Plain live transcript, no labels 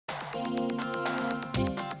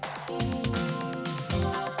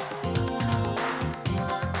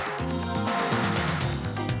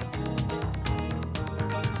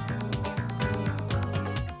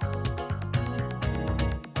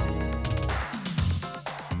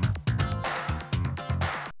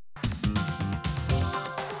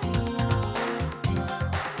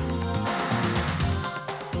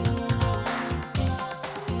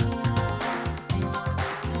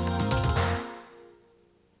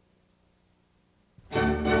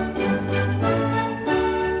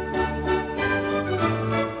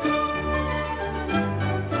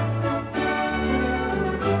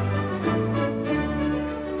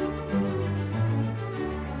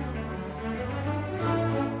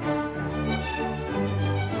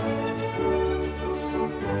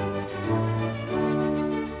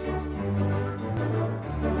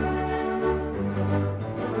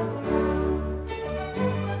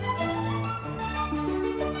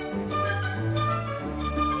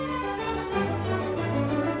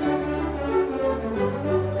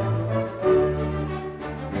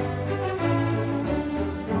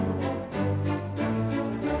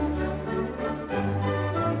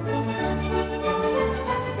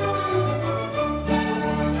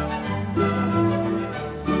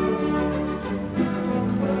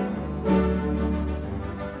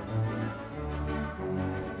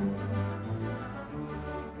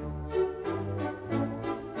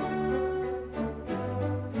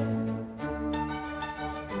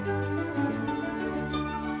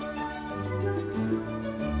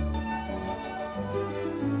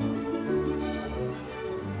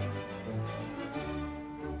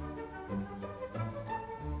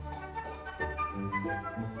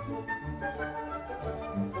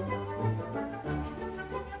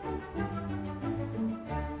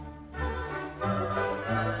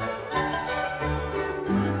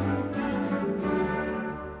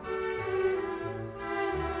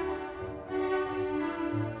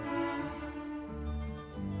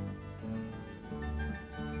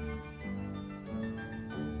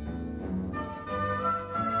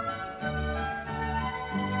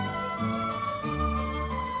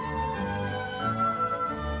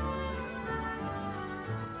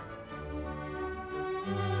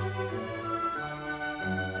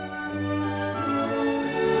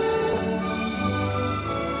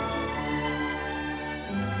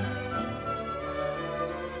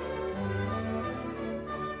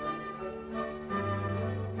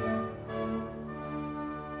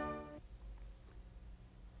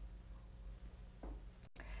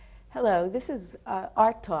Hello, this is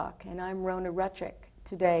Art Talk, and I'm Rona Rutchik,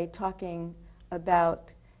 today talking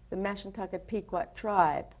about the Mashantucket Pequot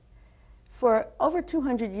tribe. For over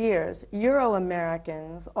 200 years,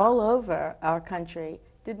 Euro-Americans all over our country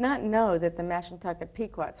did not know that the Mashantucket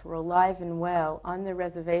Pequots were alive and well on their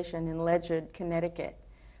reservation in Ledyard, Connecticut.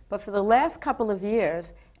 But for the last couple of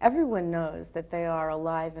years, everyone knows that they are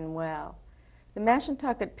alive and well. The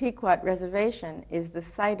Mashantucket Pequot Reservation is the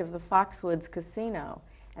site of the Foxwoods Casino,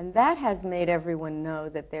 and that has made everyone know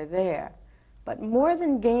that they're there. But more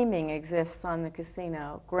than gaming exists on the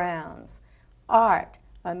casino grounds. Art,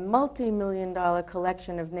 a multi-million-dollar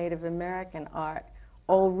collection of Native American art,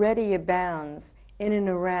 already abounds in and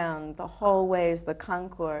around the hallways, the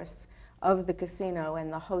concourse of the casino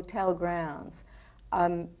and the hotel grounds.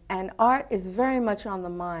 And art is very much on the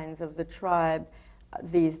minds of the tribe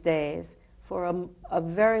these days for a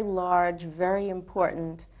very large, very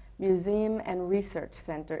important museum and research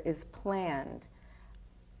center is planned.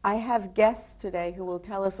 I have guests today who will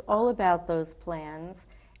tell us all about those plans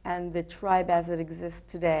and the tribe as it exists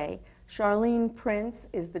today. Charlene Prince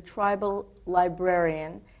is the tribal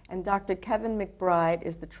librarian, and Dr. Kevin McBride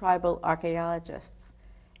is the tribal archaeologist.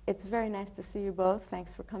 It's very nice to see you both.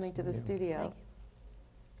 Thanks for coming to the studio.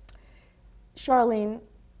 Charlene,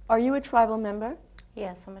 are you a tribal member?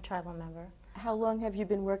 Yes, I'm a tribal member. How long have you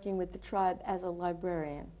been working with the tribe as a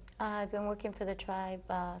librarian? I've been working for the tribe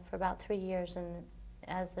for about 3 years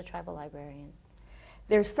as the tribal librarian.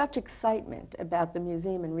 There's such excitement about the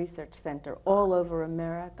Museum and Research Center all over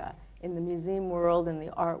America, in the museum world, in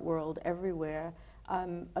the art world, everywhere,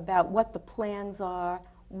 about what the plans are.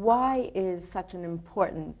 Why is such an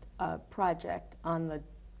important project on the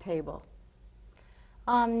table?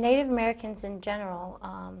 Native Americans in general,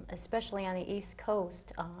 especially on the East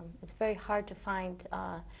Coast, it's very hard to find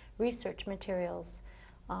research materials.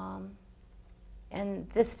 And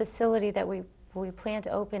this facility that we plan to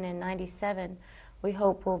open in '97, we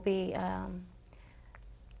hope will be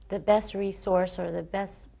the best resource or the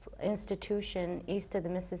best institution east of the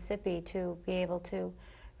Mississippi to be able to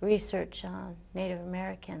research Native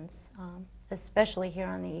Americans, especially here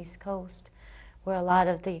on the East Coast. where a lot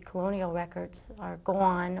of the colonial records are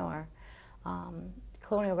gone, or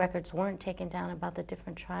colonial records weren't taken down about the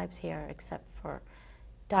different tribes here, except for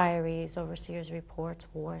diaries, overseers' reports,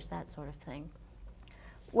 wars, that sort of thing.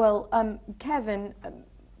 Well, Kevin,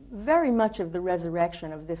 very much of the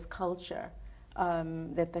resurrection of this culture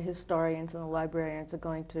that the historians and the librarians are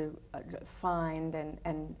going to find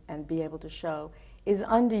and be able to show is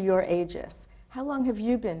under your aegis. How long have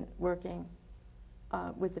you been working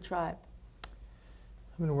with the tribe?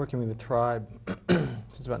 I've been working with the tribe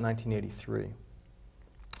since about 1983,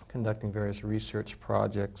 conducting various research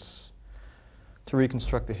projects to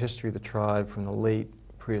reconstruct the history of the tribe from the late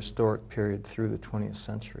prehistoric period through the 20th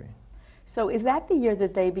century. So is that the year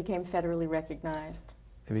that they became federally recognized?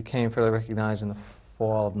 They became federally recognized in the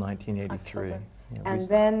fall of 1983. October. Yeah, And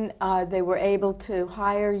then they were able to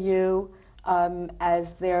hire you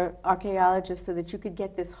as their archaeologist so that you could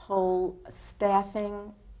get this whole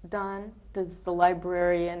staffing done? Does the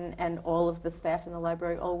librarian and all of the staff in the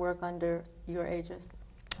library all work under your aegis?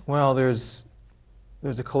 Well, there's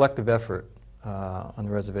a collective effort on the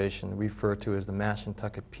reservation we refer to as the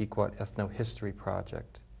Mashantucket Pequot Ethnohistory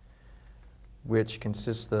Project, which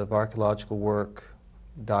consists of archaeological work,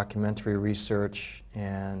 documentary research,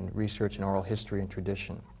 and research in oral history and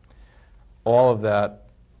tradition. All of that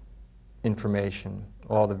information,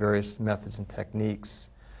 all the various methods and techniques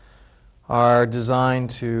are designed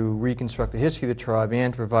to reconstruct the history of the tribe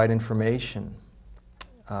and to provide information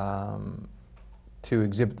to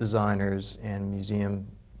exhibit designers and museum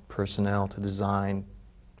personnel to design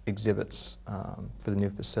exhibits for the new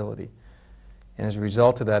facility. And as a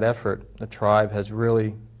result of that effort, the tribe has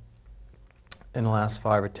really, in the last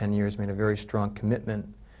 5 or 10 years, made a very strong commitment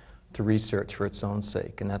to research for its own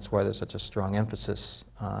sake, and that's why there's such a strong emphasis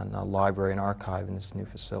on a library and archive in this new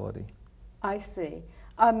facility. I see.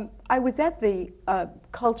 I was at the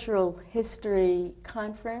Cultural History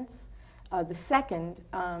Conference, the second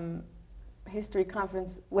history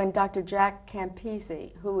conference, when Dr. Jack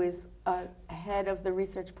Campisi, who is head of the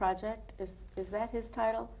research project, is that his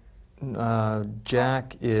title?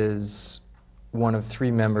 Jack is one of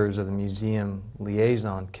 3 members of the Museum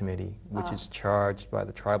Liaison Committee, which is charged by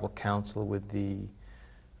the Tribal Council with the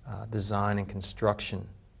design and construction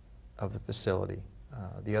of the facility.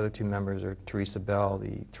 The other 2 members are Teresa Bell,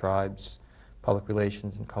 the tribe's Public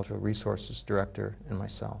Relations and Cultural Resources Director, and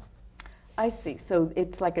myself. I see. So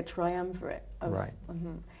it's like a triumvirate. Right.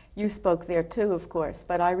 You spoke there too, of course,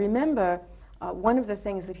 but I remember one of the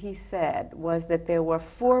things that he said was that there were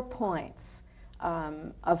 4 points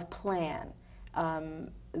of plan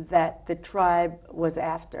that the tribe was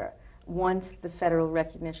after once the federal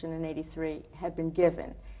recognition in '83 had been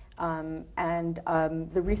given.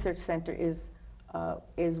 The research center is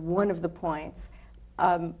one of the points.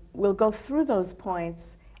 We'll go through those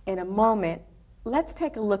points in a moment. Let's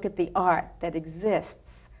take a look at the art that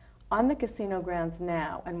exists on the casino grounds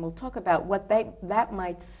now, and we'll talk about what that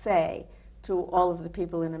might say to all of the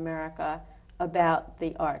people in America about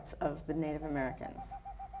the arts of the Native Americans.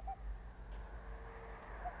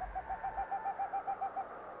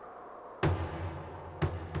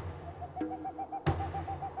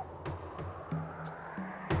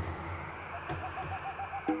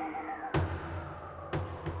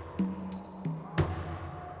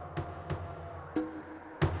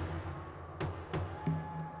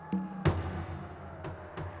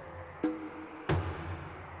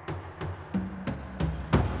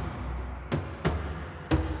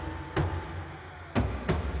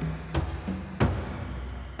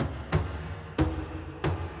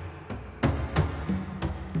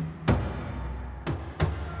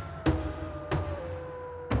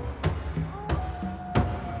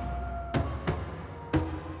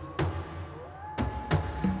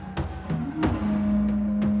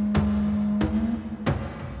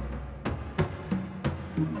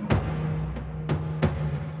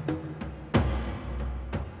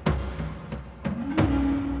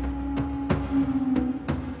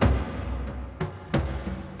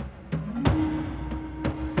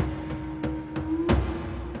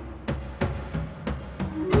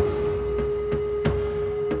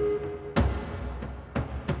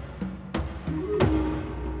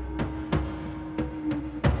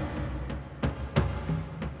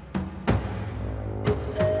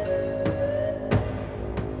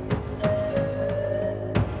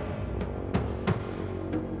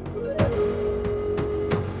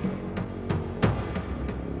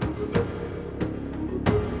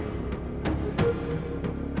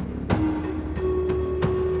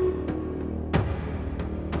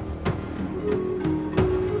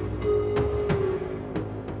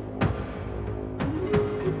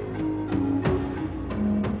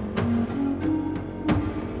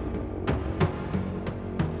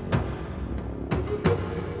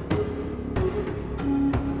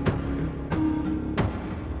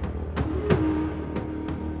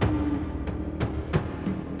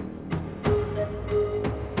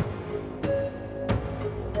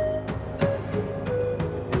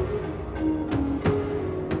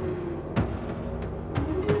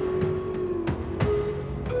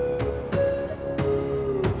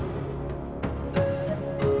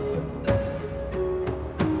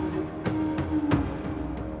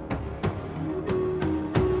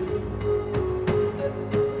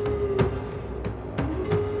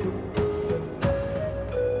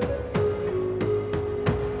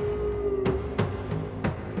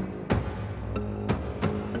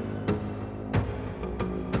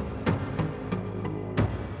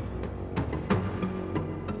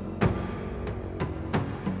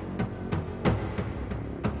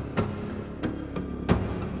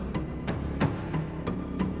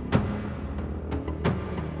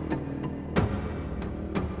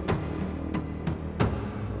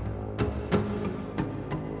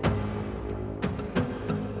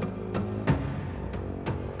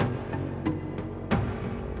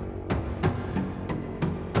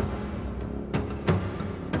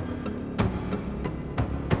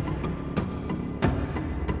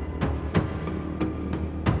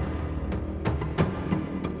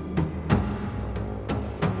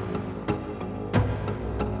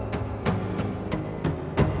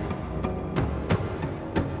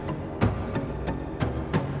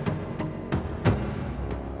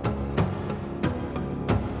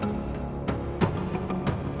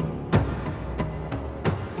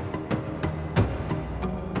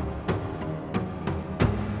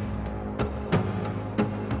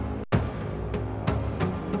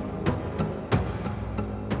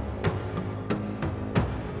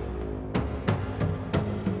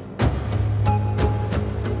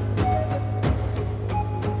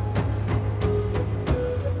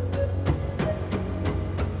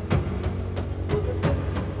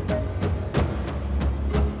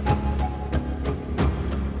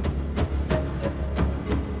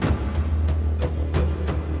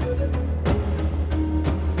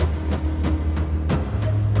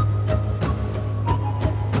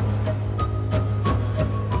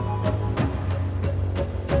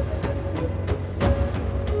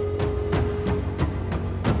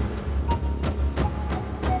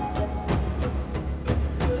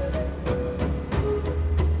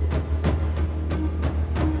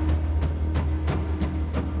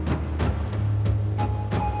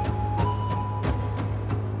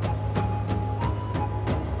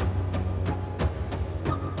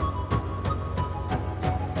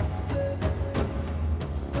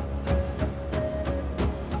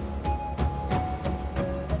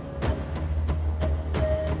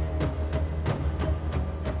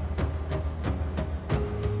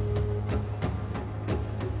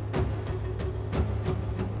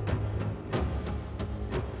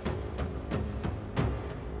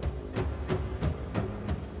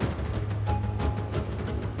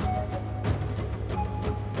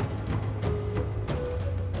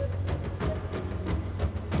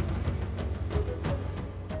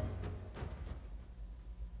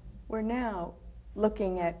 we're now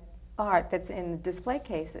looking at art that's in display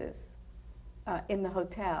cases in the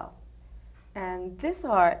hotel. And this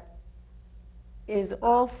art is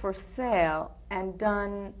all for sale and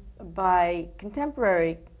done by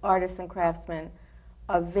contemporary artists and craftsmen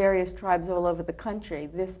of various tribes all over the country.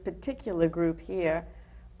 This particular group here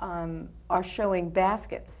are showing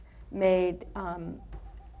baskets made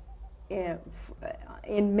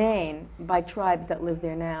in Maine by tribes that live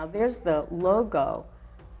there now. There's the logo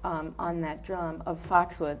on that drum of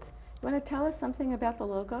Foxwoods. You want to tell us something about the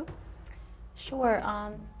logo? Sure.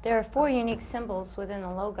 There are 4 unique symbols within the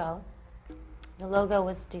logo. The logo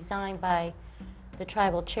was designed by the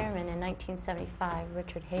tribal chairman in 1975,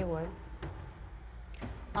 Richard Hayward.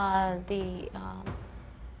 The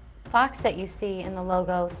fox that you see in the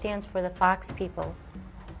logo stands for the Fox people.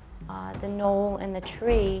 The knoll and the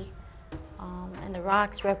tree and the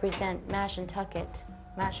rocks represent Mashantucket.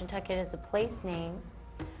 Mashantucket is a place name.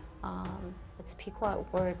 It's a Pequot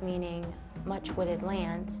word meaning much wooded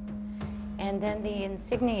land. And then the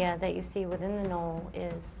insignia that you see within the knoll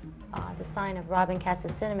is the sign of Robin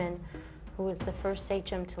Cinnamon, who was the first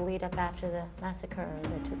sachem to lead up after the massacre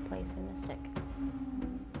that took place in Mystic.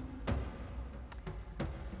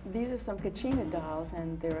 These are some Kachina dolls,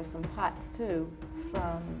 and there are some pots too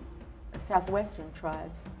from southwestern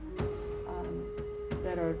tribes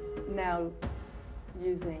that are now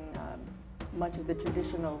using much of the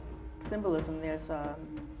traditional symbolism. There's a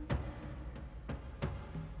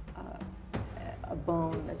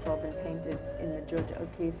bone that's all been painted in the Georgia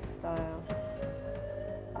O'Keeffe style.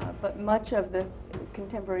 But much of the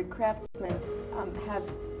contemporary craftsmen have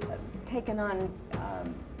taken on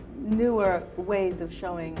newer ways of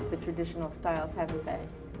showing the traditional styles, haven't they?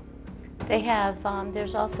 They have.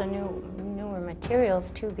 There's also newer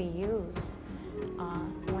materials to be used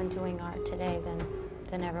when doing art today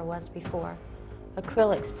than ever was before.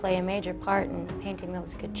 Acrylics play a major part in painting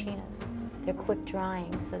those Kachinas. They're quick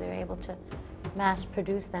drying, so they're able to mass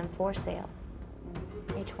produce them for sale.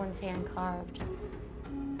 Each one's hand carved.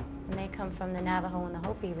 And they come from the Navajo and the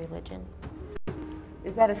Hopi religion.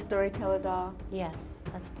 Is that a storyteller doll? Yes,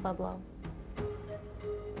 that's Pueblo.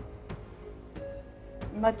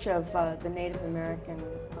 Much of the Native American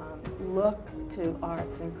look to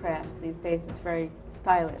arts and crafts these days is very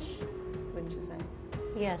stylish, wouldn't you say?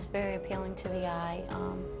 Yes, very appealing to the eye.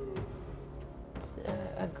 It's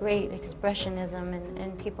a great expressionism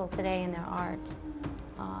in people today in their art,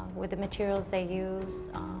 with the materials they use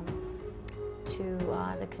to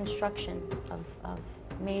the construction of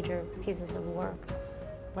major pieces of work,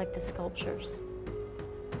 like the sculptures.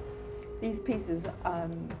 These pieces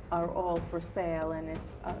are all for sale, and if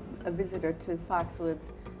a visitor to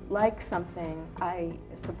Foxwoods likes something, I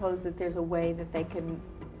suppose that there's a way that they can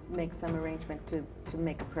make some arrangement to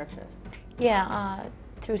make a purchase. Yeah,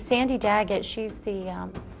 through Sandy Daggett. She's the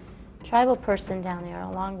tribal person down there,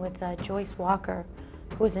 along with Joyce Walker,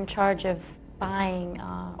 who is in charge of buying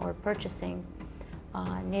or purchasing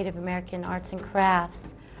Native American arts and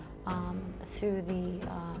crafts through the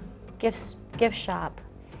gift shop,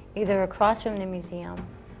 either across from the museum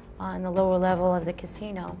on the lower level of the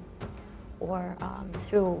casino, or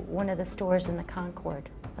through one of the stores in the Concord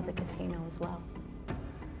of the casino as well.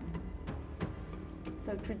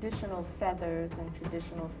 So traditional feathers and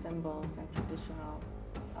traditional symbols and traditional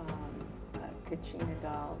Kachina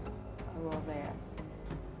dolls are all there.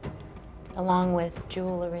 Along with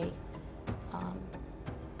jewelry,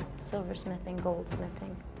 silversmithing,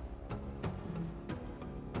 goldsmithing.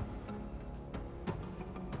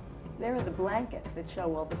 There are the blankets that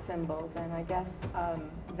show all the symbols, and I guess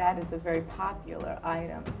that is a very popular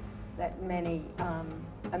item that many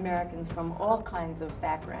Americans from all kinds of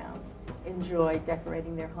backgrounds enjoy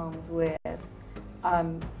decorating their homes with.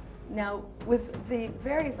 Now, with the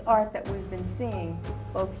various art that we've been seeing,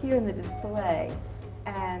 both here in the display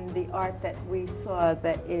and the art that we saw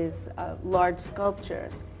that is large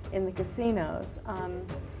sculptures in the casinos,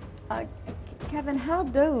 Kevin, how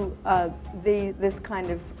do this kind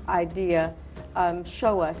of idea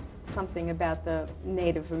show us something about the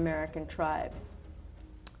Native American tribes?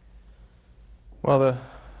 Well,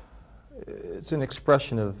 it's an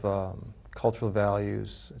expression of cultural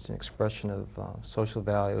values. It's an expression of social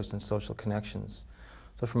values and social connections.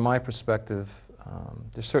 So from my perspective,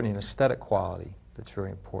 there's certainly an aesthetic quality that's very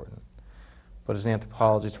important. But as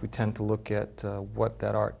anthropologists, we tend to look at what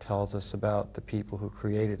that art tells us about the people who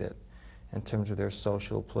created it in terms of their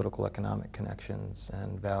social, political, economic connections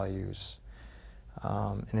and values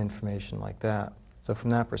and information like that. So from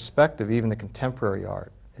that perspective, even the contemporary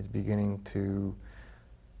art is beginning to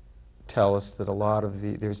tell us that a lot of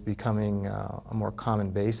there's becoming a more common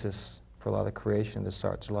basis for a lot of the creation of this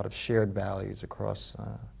art. There's a lot of shared values across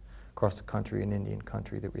the country and Indian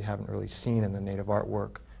country that we haven't really seen in the native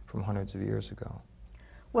artwork from hundreds of years ago.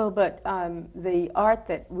 Well, but the art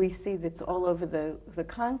that we see that's all over the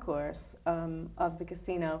concourse of the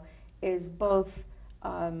casino is both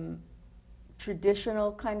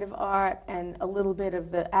traditional kind of art and a little bit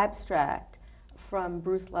of the abstract from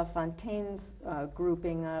Bruce LaFontaine's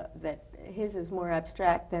grouping, that his is more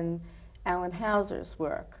abstract than Alan Hauser's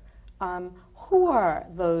work. Who are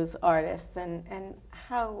those artists and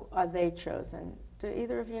how are they chosen? Do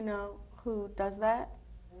either of you know who does that?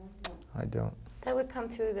 I don't. That would come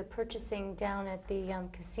through the purchasing down at the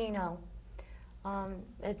casino.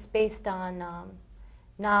 It's based on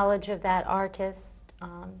knowledge of that artist,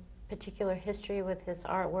 particular history with his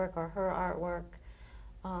artwork or her artwork,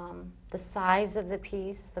 the size of the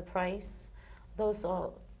piece, the price. Those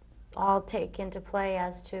all take into play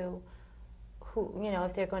as to who, you know,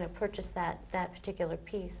 if they're going to purchase that particular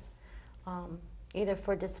piece, either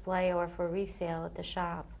for display or for resale at the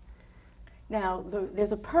shop. Now,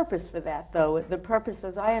 there's a purpose for that, though. The purpose,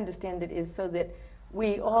 as I understand it, is so that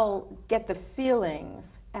we all get the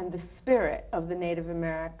feelings and the spirit of the Native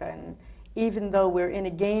American, even though we're in a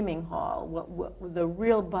gaming hall. The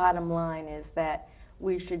real bottom line is that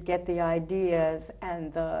we should get the ideas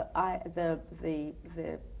and the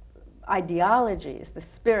ideologies, the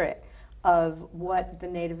spirit of what the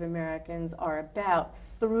Native Americans are about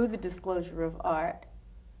through the disclosure of art.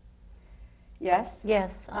 Yes?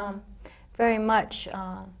 Yes. Very much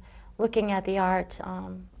looking at the art.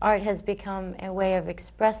 Art has become a way of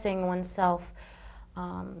expressing oneself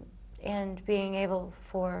and being able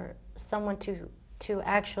for someone to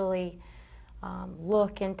actually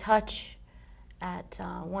look and touch at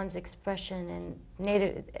one's expression. And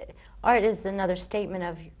native art is another statement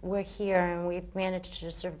of we're here and we've managed to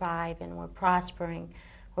survive and we're prospering.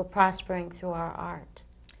 We're prospering through our art.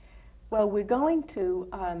 Well, we're going to,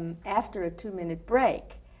 after a 2-minute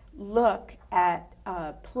break, look at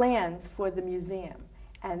plans for the museum,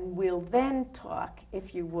 and we'll then talk,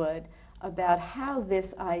 if you would, about how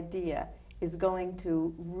this idea is going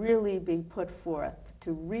to really be put forth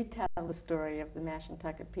to retell the story of the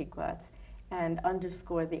Mashantucket Pequots and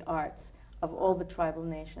underscore the arts of all the tribal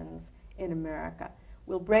nations in America.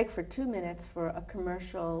 We'll break for 2 minutes for a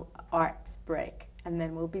commercial arts break, and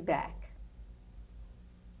then we'll be back.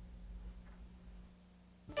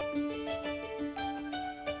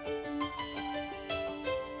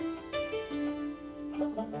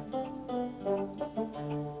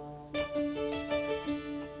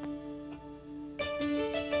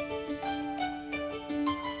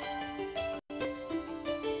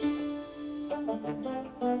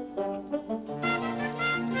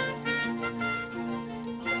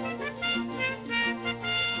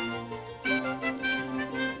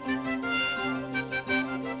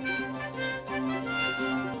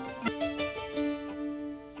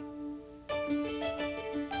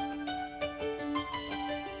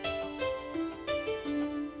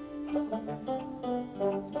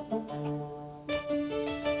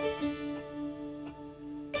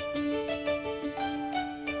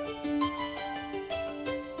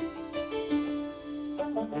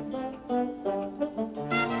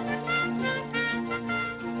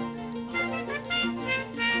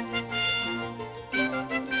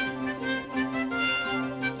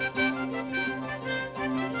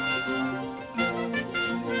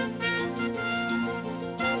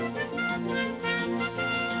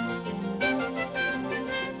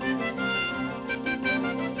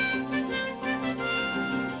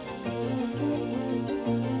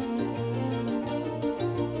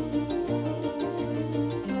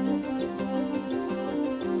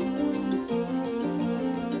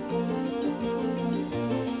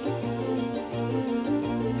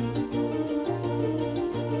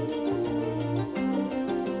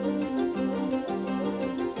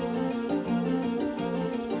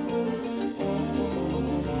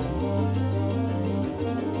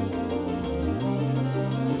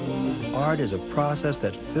 Art is a process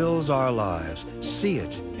that fills our lives. See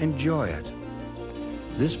it, enjoy it.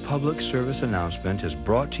 This public service announcement is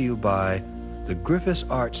brought to you by the Griffis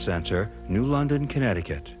Art Center, New London,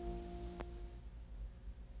 Connecticut.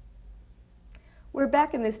 We're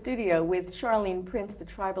back in the studio with Charlene Prince, the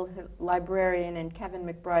tribal librarian, and Kevin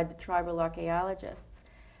McBride, the tribal archaeologists,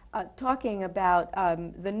 talking about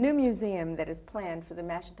the new museum that is planned for the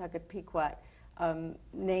Mashantucket Pequot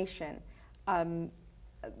Nation.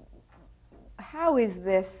 How is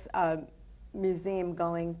this museum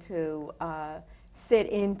going to fit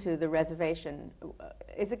into the reservation?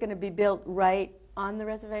 Is it going to be built right on the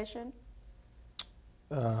reservation?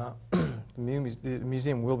 The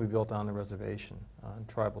museum will be built on the reservation, on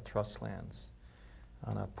tribal trust lands,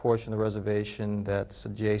 on a portion of the reservation that's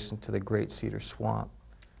adjacent to the Great Cedar Swamp.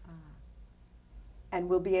 And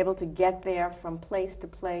we'll be able to get there from place to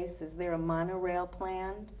place. Is there a monorail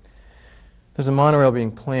planned? There's a monorail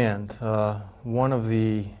being planned. One of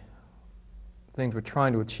the things we're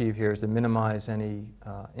trying to achieve here is to minimize any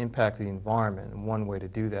impact to the environment, and one way to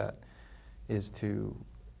do that is to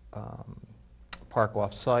park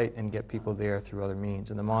off-site and get people there through other means,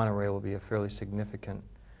 and the monorail will be a fairly significant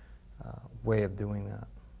way of doing that.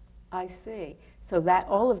 I see. So that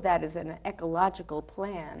all of that is an ecological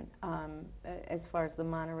plan as far as the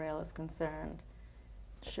monorail is concerned.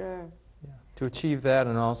 Sure. Yeah. To achieve that,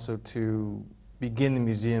 and also to begin the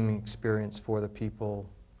museum experience for the people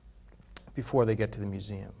before they get to the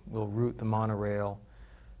museum. We'll route the monorail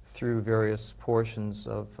through various portions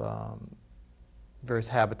of various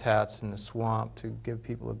habitats in the swamp to give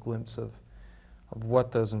people a glimpse of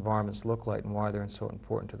what those environments look like and why they're so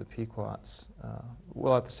important to the Pequots,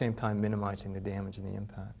 while at the same time minimizing the damage and the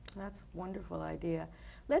impact. That's a wonderful idea.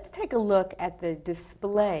 Let's take a look at the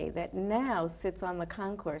display that now sits on the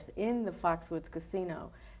concourse in the Foxwoods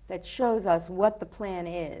Casino that shows us what the plan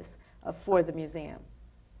is for the museum.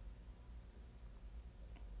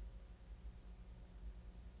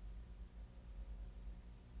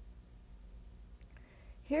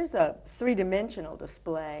 Here's a three-dimensional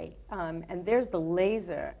display, and there's the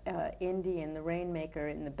laser, Indy and the Rainmaker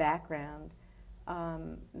in the background,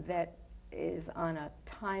 that is on a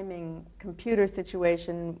timing computer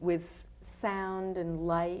situation with sound and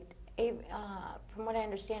light. From what I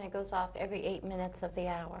understand, it goes off every 8 minutes of the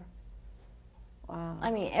hour. Wow.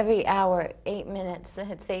 I mean, every hour, 8 minutes.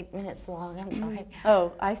 It's 8 minutes long. I'm sorry.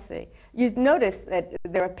 Oh, I see. You notice that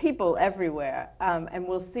there are people everywhere, and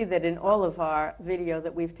we'll see that in all of our video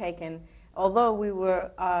that we've taken. Although we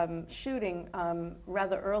were shooting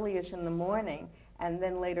rather early-ish in the morning and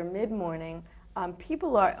then later mid-morning,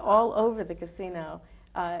 people are all over the casino.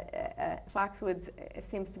 Foxwoods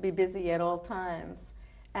seems to be busy at all times,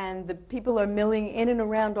 and the people are milling in and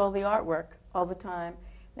around all the artwork all the time.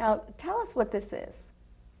 Now, tell us what this is.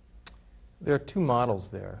 There are two models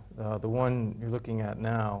there. The one you're looking at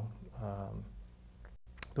now,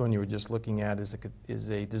 the one you were just looking at, is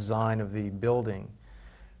a design of the building.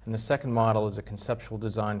 And the second model is a conceptual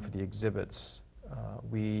design for the exhibits.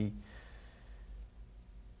 In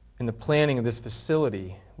the planning of this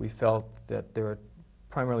facility, we felt that there are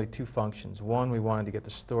primarily two functions. One, we wanted to get the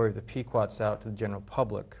story of the Pequots out to the general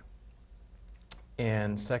public.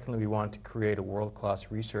 And secondly, we wanted to create a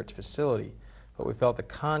world-class research facility. But we felt the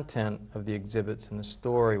content of the exhibits and the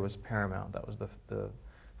story was paramount. That was the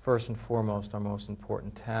first and foremost, our most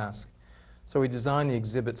important task. So we designed the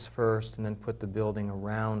exhibits first and then put the building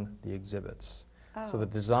around the exhibits. Oh. So the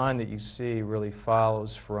design that you see really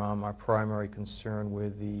follows from our primary concern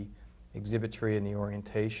with the exhibitry and the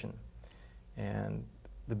orientation. And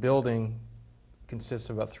the building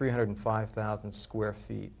consists of about 305,000 square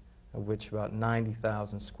feet, of which about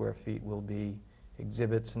 90,000 square feet will be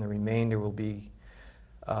exhibits, and the remainder will be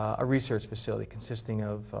a research facility consisting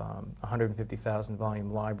of 150,000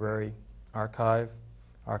 volume library, archive,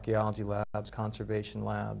 archaeology labs, conservation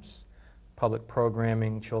labs, public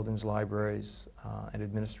programming, children's libraries, and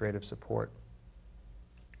administrative support.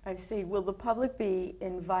 I see. Will the public be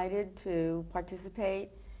invited to participate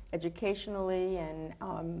educationally and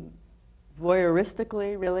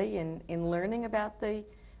voyeuristically, really, in learning about the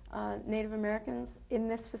Native Americans in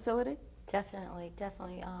this facility? Definitely,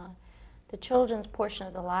 definitely. The children's portion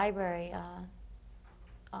of the library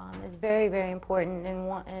is very, very important,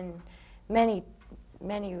 and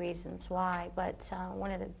many reasons why. But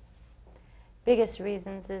one of the biggest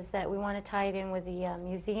reasons is that we want to tie it in with the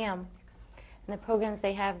museum and the programs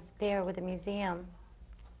they have there with the museum.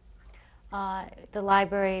 The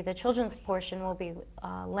library, the children's portion, will be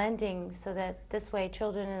lending so that this way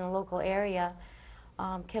children in the local area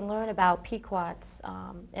can learn about Pequots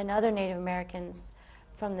and other Native Americans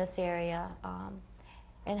from this area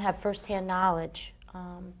and have firsthand knowledge.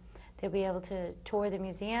 They'll be able to tour the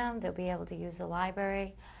museum, they'll be able to use the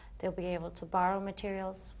library, they'll be able to borrow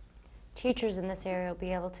materials. Teachers in this area will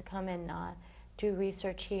be able to come and do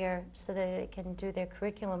research here so that they can do their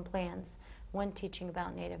curriculum plans when teaching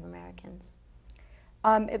about Native Americans.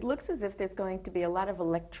 It looks as if there's going to be a lot of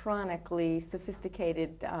electronically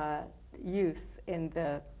sophisticated use in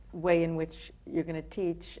the way in which you're going to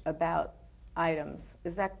teach about items.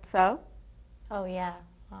 Is that so? Oh, yeah.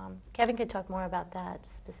 Kevin could talk more about that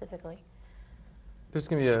specifically. There's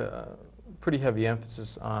going to be a pretty heavy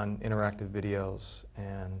emphasis on interactive videos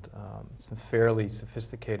and some fairly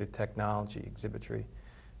sophisticated technology exhibitry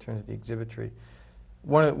terms of the exhibitry.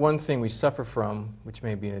 One thing we suffer from, which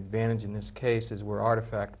may be an advantage in this case, is we're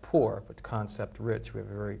artifact poor, but concept rich. We have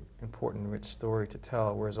a very important, rich story to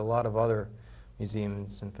tell, whereas a lot of other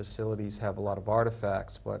museums and facilities have a lot of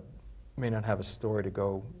artifacts, but may not have a story to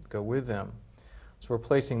go with them. So we're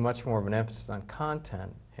placing much more of an emphasis on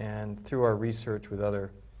content, and through our research with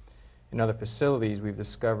in other facilities, we've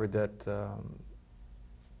discovered that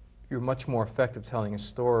you're much more effective telling a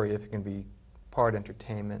story if it can be part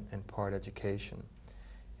entertainment and part education.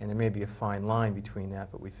 And there may be a fine line between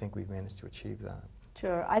that, but we think we've managed to achieve that.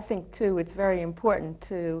 Sure. I think, too, it's very important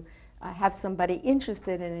to have somebody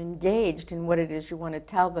interested and engaged in what it is you want to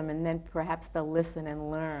tell them, and then perhaps they'll listen and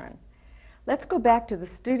learn. Let's go back to the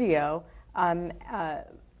studio.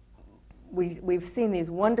 We've seen these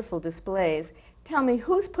wonderful displays. Tell me,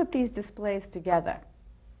 who's put these displays together?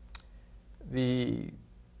 The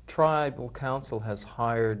Tribal Council has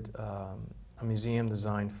hired a museum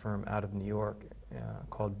design firm out of New York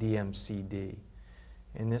called DMCD.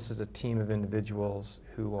 And this is a team of individuals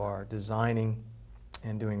who are designing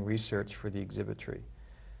and doing research for the exhibitry.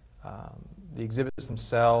 The exhibits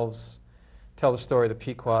themselves tell the story of the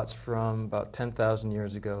Pequots from about 10,000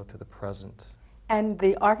 years ago to the present. And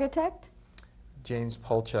the architect? James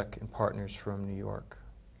Polchek and partners from New York.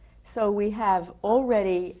 So we have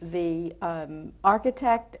already the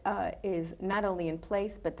architect is not only in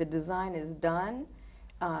place, but the design is done,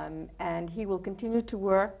 and he will continue to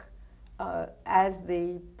work as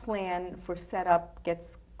the plan for setup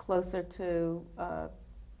gets closer to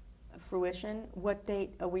fruition. What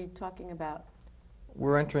date are we talking about?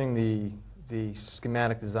 We're entering the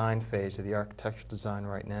schematic design phase of the architectural design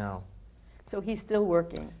right now. So he's still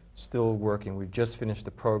working? Still working. We've just finished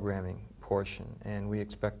the programming portion, and we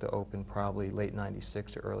expect to open probably late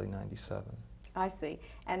 '96 or early '97. I see.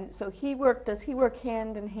 And so does he work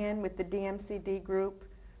hand in hand with the DMCD group?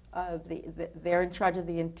 They're in charge of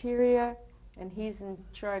the interior, and he's in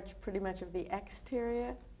charge pretty much of the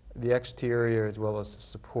exterior? The exterior, as well as the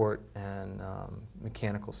support and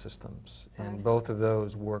mechanical systems. And both of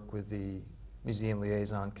those work with the Museum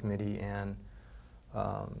Liaison Committee and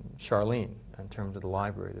Charlene in terms of the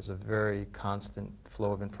library. There's a very constant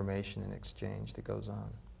flow of information and exchange that goes on.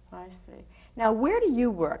 I see. Now, where do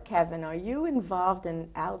you work, Kevin? Are you involved in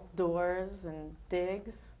outdoors and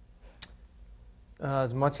digs?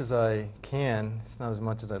 As much as I can. It's not as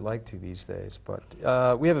much as I'd like to these days, but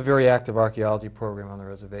we have a very active archaeology program on the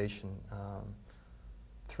reservation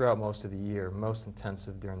throughout most of the year, most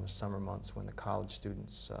intensive during the summer months when the college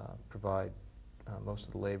students provide most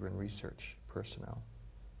of the labor and research personnel.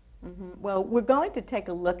 Mm-hmm. Well, we're going to take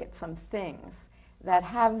a look at some things that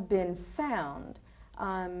have been found,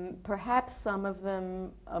 perhaps some of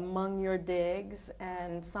them among your digs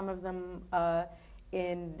and some of them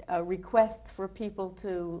in requests for people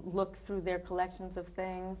to look through their collections of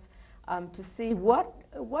things to see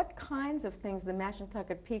what kinds of things the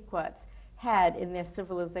Mashantucket Pequots had in their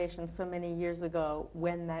civilization so many years ago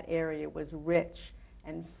when that area was rich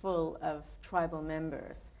and full of tribal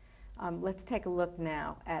members. Let's take a look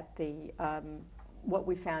now at the what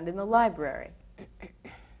we found in the library.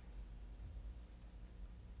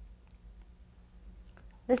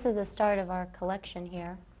 This is the start of our collection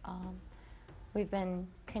here. We've been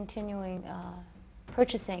continuing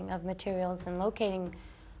purchasing of materials and locating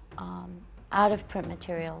out-of-print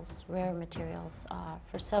materials, rare materials,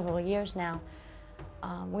 for several years now.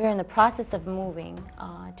 We're in the process of moving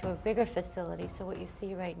to a bigger facility, so what you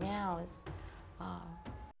see right now is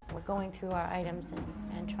we're going through our items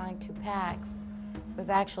and trying to pack. We've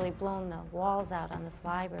actually blown the walls out on this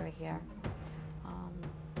library here.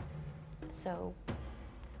 So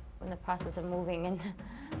we're in the process of moving, and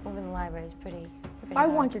moving the library is pretty If I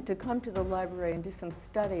wanted to come to the library and do some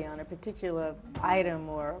study on a particular item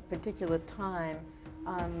or a particular time,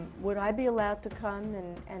 would I be allowed to come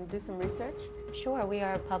and do some research? Sure, we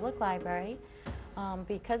are a public library.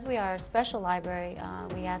 Because we are a special library,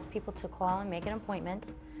 we ask people to call and make an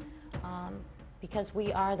appointment. Because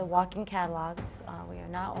we are the walking catalogs, we are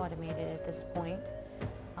not automated at this point.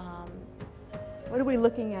 What are we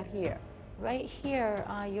looking at here? Right here,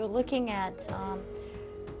 you're looking at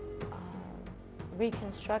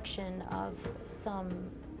reconstruction of some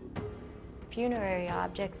funerary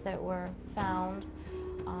objects that were found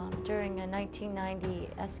during a 1990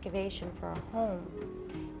 excavation for a home,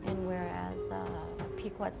 and whereas a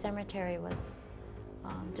Pequot cemetery was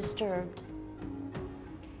disturbed,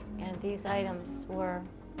 and these items were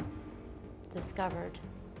discovered,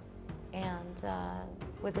 and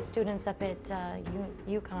with the students up at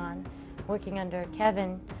UConn, working under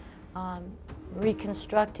Kevin,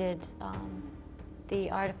 reconstructed the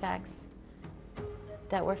artifacts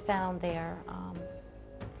that were found there.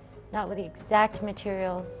 Not with the exact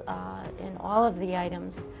materials in all of the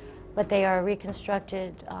items, but they are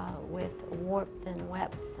reconstructed with warmth and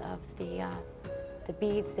wealth of the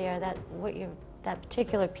beads there. That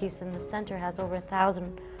particular piece in the center has over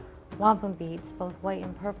 1,000 wampum beads, both white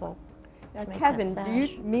and purple. Now, to make Kevin, that do you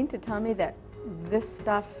sash. mean to tell me that this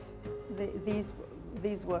stuff, these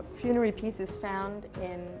were funerary pieces found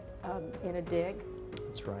in a dig?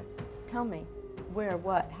 That's right. Tell me, where,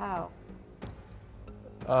 what, how?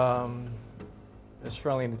 As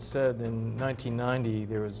Charlene had said, in 1990,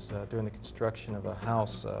 there was, during the construction of a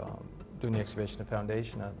house, during the excavation of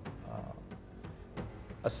foundation,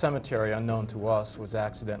 a cemetery unknown to us was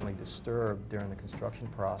accidentally disturbed during the construction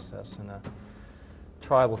process, and a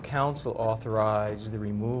tribal council authorized the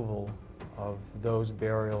removal of those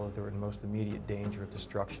burials that were in most immediate danger of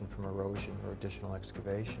destruction from erosion or additional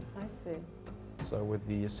excavation. I see. So with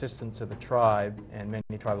the assistance of the tribe and many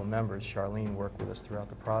tribal members, Charlene worked with us throughout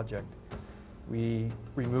the project, we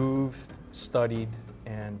removed, studied,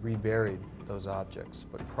 and reburied those objects.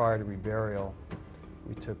 But prior to reburial,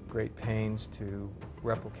 we took great pains to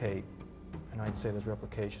replicate, and I'd say those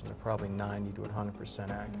replications are probably 90 to 100%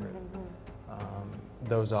 accurate,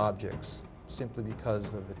 those objects, simply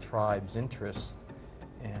because of the tribe's interest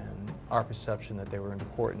and our perception that they were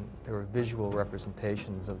important. They were visual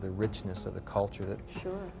representations of the richness of the culture that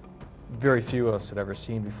very few of us had ever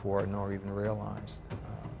seen before nor even realized.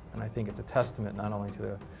 And I think it's a testament not only to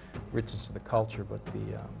the richness of the culture, but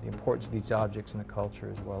the importance of these objects in the culture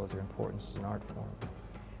as well as their importance as an art form.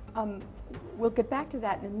 We'll get back to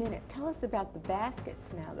that in a minute. Tell us about the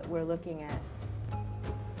baskets now that we're looking at.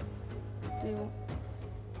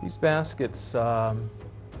 These baskets, during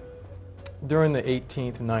the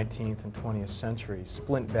 18th, 19th, and 20th century,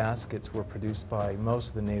 splint baskets were produced by most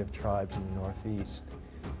of the native tribes in the Northeast.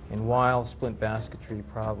 And while splint basketry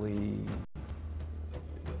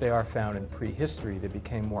they are found in prehistory, they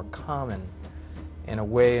became more common in a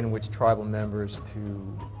way in which tribal members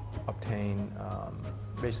to obtain,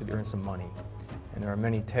 basically earn some money. And there are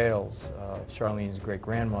many tales of Charlene's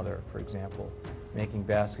great-grandmother, for example, making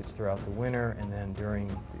baskets throughout the winter, and then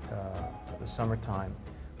during the summertime,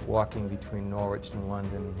 walking between Norwich, New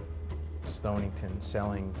London, Stonington,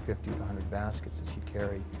 selling 50 to 100 baskets that she'd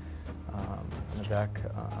carry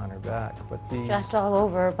on her back. But these Strapped all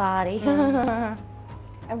over her body.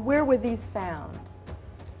 And where were these found?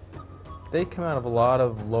 They come out of a lot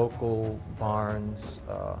of local barns,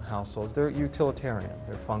 households. They're utilitarian.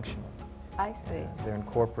 They're functional. I see. They're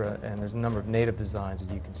incorporate, and there's a number of native designs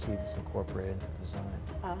that you can see that's incorporated into the design.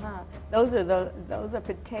 Those are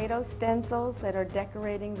potato stencils that are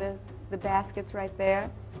decorating the baskets right there.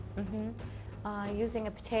 Using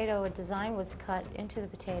a potato, a design was cut into the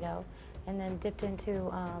potato and then dipped into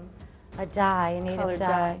a dye, a native Colored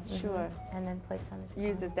dye. Sure. And then placed on the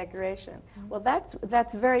Used as decoration. Well,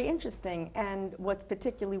 that's very interesting, and what's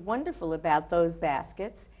particularly wonderful about those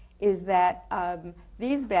baskets is that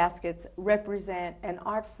these baskets represent an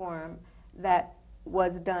art form that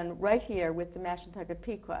was done right here with the Mashantucket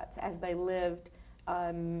Pequots as they lived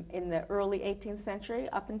in the early 18th century,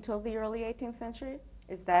 up until the early 18th century.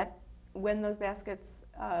 Is that when those baskets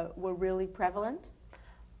were really prevalent?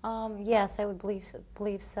 Yes, I would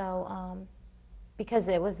believe so, because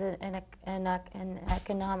it was an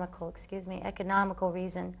economical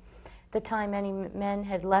reason. At the time, many men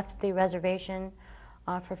had left the reservation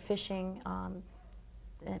for fishing,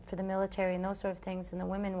 for the military and those sort of things, and the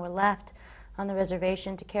women were left on the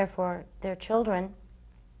reservation to care for their children,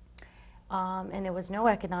 and there was no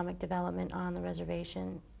economic development on the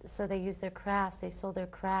reservation, so they used their crafts, they sold their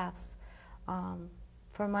crafts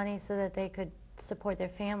for money so that they could support their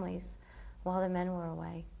families while the men were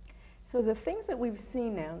away. So the things that we've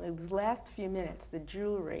seen now in these last few minutes, the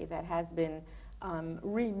jewelry that has been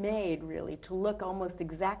remade really to look almost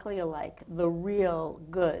exactly alike the real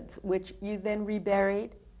goods, which you then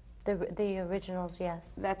reburied? The originals,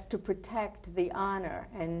 yes. That's to protect the honor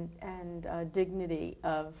and dignity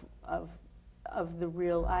of the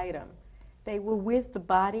real item. They were with the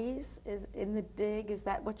bodies in the dig. Is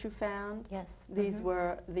that what you found? Yes. These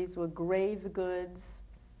were grave goods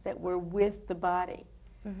that were with the body.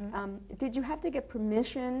 Did you have to get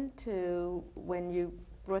permission to, when you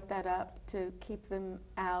brought that up, to keep them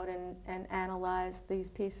out and analyze these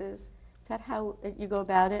pieces? Is that how you go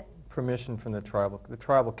about it? Permission from the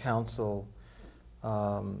tribal council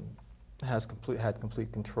had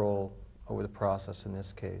complete control over the process in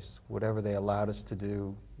this case. Whatever they allowed us to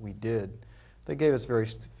do, we did. They gave us very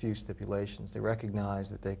few stipulations. They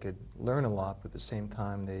recognized that they could learn a lot, but at the same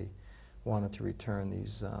time they wanted to return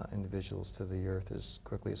these individuals to the earth as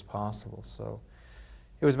quickly as possible. So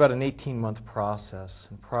It was about an 18-month process,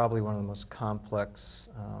 and probably one of the most complex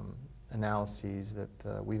analyses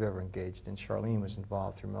that we've ever engaged in. Charlene was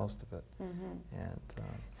involved through most of it. And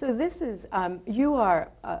so this is, you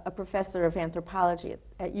are a professor of anthropology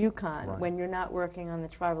at UConn Right. when you're not working on the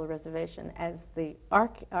tribal reservation as the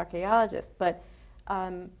archaeologist, but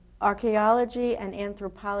archaeology and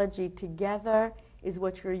anthropology together is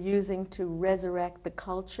what you're using to resurrect the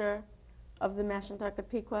culture of the Mashantucket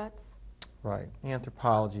Pequots? right.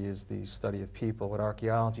 Anthropology is the study of people. What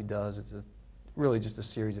archaeology does is really just a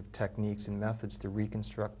series of techniques and methods to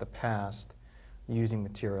reconstruct the past using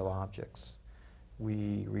material objects.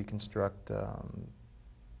 We reconstruct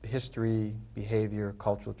history, behavior,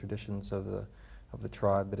 cultural traditions of the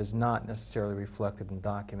tribe that is not necessarily reflected in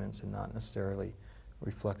documents and not necessarily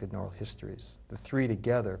reflected in oral histories. The three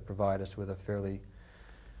together provide us with a fairly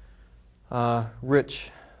rich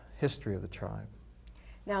history of the tribe.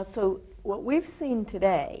 Now, so what we've seen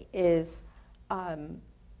today is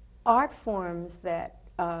art forms that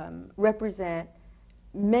represent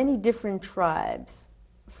many different tribes.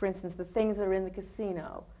 For instance, the things that are in the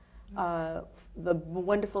casino, the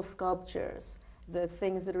wonderful sculptures, the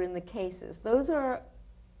things that are in the cases. Those are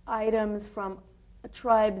items from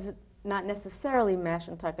tribes, not necessarily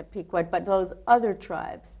Mashantucket Pequot, but those other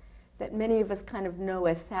tribes that many of us kind of know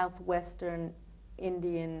as southwestern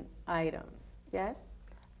Indian items. Yes?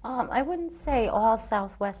 I wouldn't say all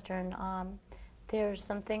southwestern. There's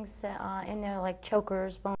some things that, in there like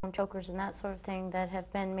chokers, bone chokers and that sort of thing that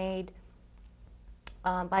have been made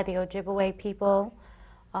by the Ojibwe people,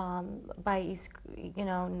 by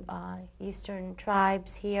Eastern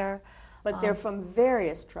tribes here. But they're from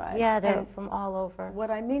various tribes. Yeah, they're And from all over. what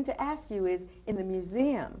I mean to ask you is, in the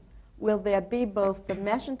museum, will there be both the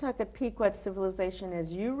Mashantucket Pequot civilization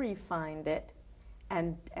as you refined it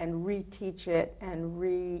and reteach it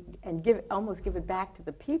and almost give it back to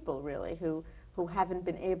the people, really, who haven't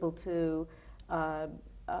been able to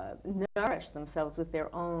nourish themselves with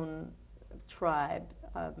their own tribe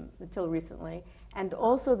until recently, and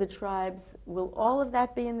also the tribes, will all of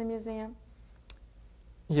that be in the museum?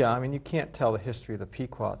 Yeah, I mean, you can't tell the history of the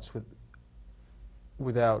Pequots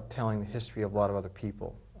without telling the history of a lot of other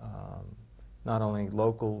people, not only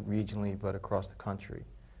local, regionally, but across the country.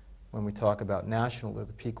 When we talk about national, the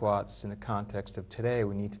Pequots in the context of today,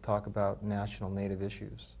 we need to talk about national native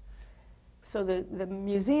issues. So the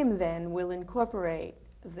museum then will incorporate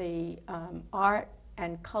the art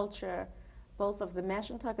and culture both of the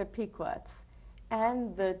Mashantucket Pequots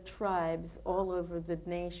and the tribes all over the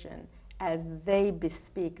nation as they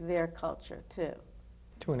bespeak their culture too.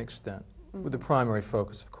 To an extent, with the primary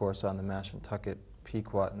focus, of course, on the Mashantucket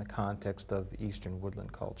Pequot in the context of the Eastern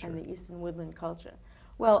woodland culture. And the Eastern woodland culture.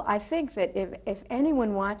 Well, I think that if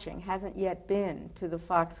anyone watching hasn't yet been to the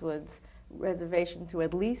Foxwoods Reservation to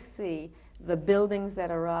at least see the buildings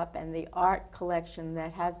that are up and the art collection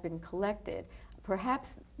that has been collected,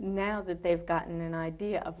 perhaps now that they've gotten an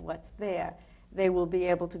idea of what's there, they will be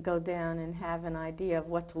able to go down and have an idea of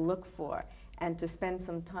what to look for and to spend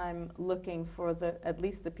some time looking for at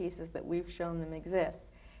least the pieces that we've shown them exist.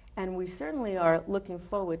 And we certainly are looking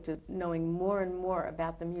forward to knowing more and more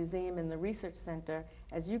about the museum and the research center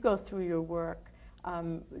as you go through your work,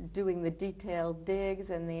 doing the detailed digs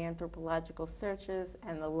and the anthropological searches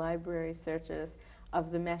and the library searches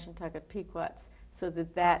of the Mashantucket Pequots, so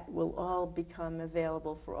that that will all become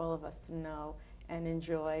available for all of us to know and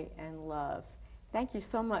enjoy and love. Thank you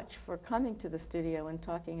so much for coming to the studio and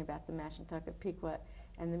talking about the Mashantucket Pequot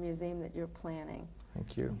and the museum that you're planning.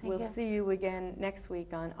 Thank you. Thank We'll you. see you again next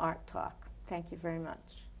week on Art Talk. Thank you very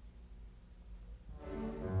much.